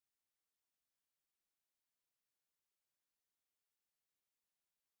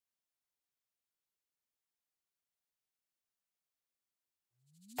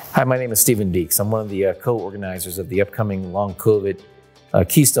Hi, my name is Stephen Deeks. I'm one of the co-organizers of the upcoming long COVID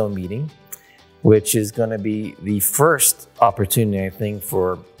Keystone meeting, which is going to be the first opportunity, I think,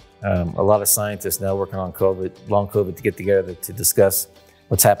 for a lot of scientists now working on long COVID to get together to discuss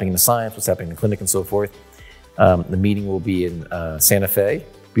what's happening in the science, what's happening in the clinic, and so forth. The meeting will be in Santa Fe,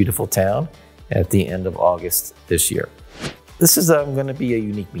 beautiful town, at the end of August this year. This is going to be a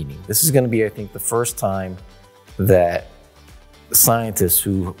unique meeting. This is going to be, I think, the first time that scientists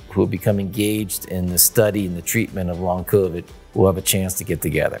who have become engaged in the study and the treatment of long COVID will have a chance to get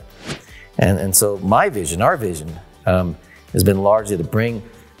together. And so my vision, our vision, has been largely to bring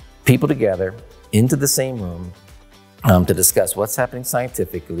people together into the same room to discuss what's happening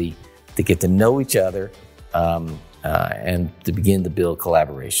scientifically, to get to know each other, and to begin to build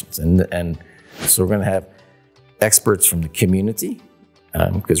collaborations. And so we're going to have experts from the community,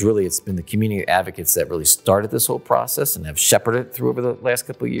 because really it's been the community advocates that really started this whole process and have shepherded it through over the last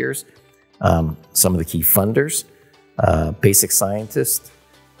couple of years. Some of the key funders, basic scientists,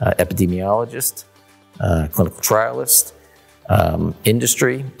 epidemiologists, clinical trialists,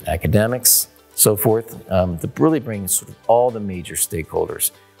 industry, academics, so forth, to really bring sort of all the major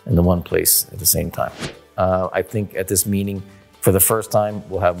stakeholders into one place at the same time. I think at this meeting, for the first time,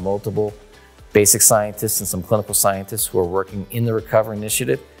 we'll have multiple basic scientists and some clinical scientists who are working in the Recover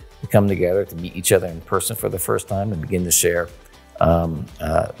Initiative to come together to meet each other in person for the first time and begin to share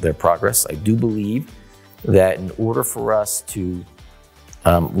their progress. I do believe that in order for us to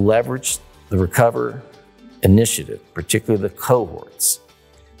leverage the Recover Initiative, particularly the cohorts,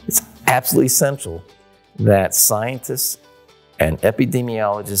 it's absolutely essential that scientists and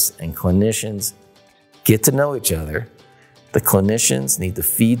epidemiologists and clinicians get to know each other. The clinicians need to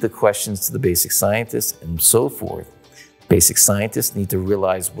feed the questions to the basic scientists and so forth. Basic scientists need to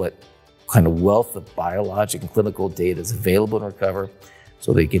realize what kind of wealth of biologic and clinical data is available in Recover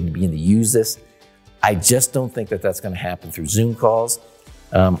so they can begin to use this. I just don't think that that's going to happen through Zoom calls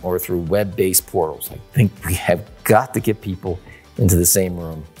or through web-based portals. I think we have got to get people into the same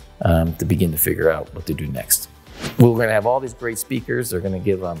room to begin to figure out what to do next. We're going to have all these great speakers. They're going to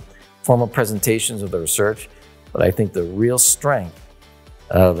give formal presentations of their research. But I think the real strength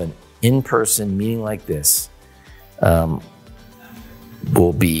of an in-person meeting like this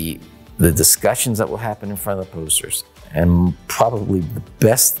will be the discussions that will happen in front of the posters. And probably the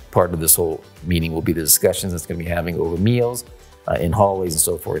best part of this whole meeting will be the discussions that's going to be having over meals, in hallways and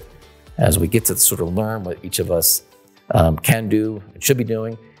so forth, as we get to sort of learn what each of us can do and should be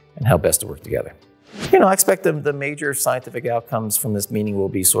doing and how best to work together. You know, I expect the major scientific outcomes from this meeting will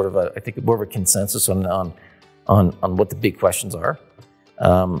be sort of I think more of a consensus on what the big questions are,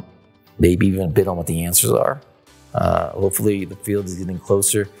 maybe even a bit on what the answers are. Hopefully the field is getting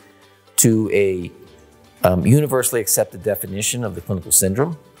closer to a universally accepted definition of the clinical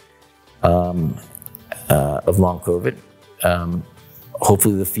syndrome of long COVID.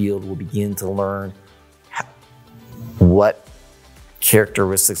 Hopefully the field will begin to learn what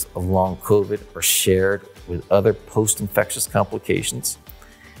characteristics of long COVID are shared with other post-infectious complications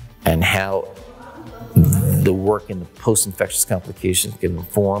and how the work in the post-infectious complications can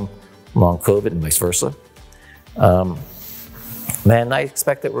inform long COVID and vice versa. And I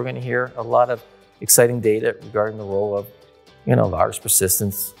expect that we're going to hear a lot of exciting data regarding the role of, virus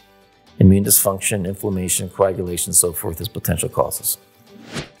persistence, immune dysfunction, inflammation, coagulation, and so forth as potential causes.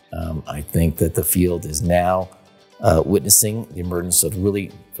 I think that the field is now witnessing the emergence of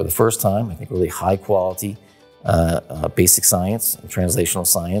really, for the first time, I think really high quality basic science and translational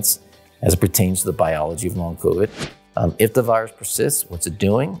science as it pertains to the biology of long COVID. If the virus persists, what's it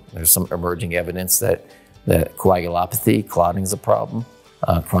doing? There's some emerging evidence that coagulopathy, clotting is a problem,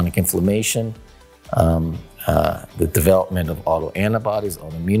 chronic inflammation, the development of autoantibodies,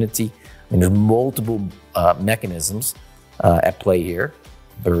 autoimmunity. I mean, there's multiple mechanisms at play here.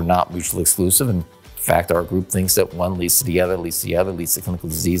 They're not mutually exclusive. In fact, our group thinks that one leads to the other, leads to the other, leads to clinical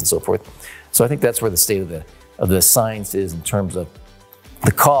disease and so forth. So I think that's where the state of the science is in terms of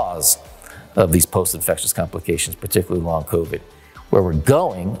the cause of these post-infectious complications, particularly long COVID. Where we're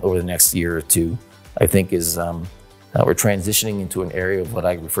going over the next year or two, I think is we're transitioning into an area of what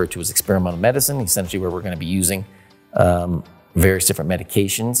I refer to as experimental medicine, essentially where we're going to be using various different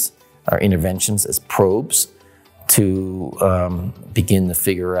medications or interventions as probes to begin to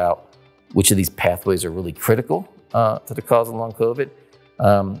figure out which of these pathways are really critical to the cause of long COVID,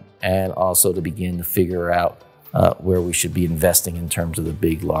 and also to begin to figure out where we should be investing in terms of the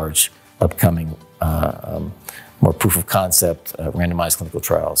big, large, upcoming, more proof of concept, randomized clinical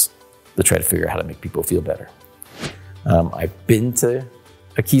trials to try to figure out how to make people feel better. I've been to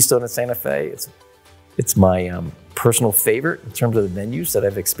a Keystone in Santa Fe. It's my personal favorite in terms of the venues that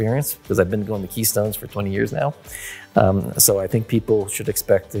I've experienced, because I've been going to Keystones for 20 years now. So I think people should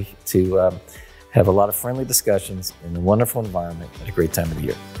expect to have a lot of friendly discussions in a wonderful environment at a great time of the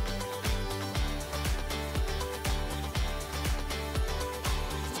year.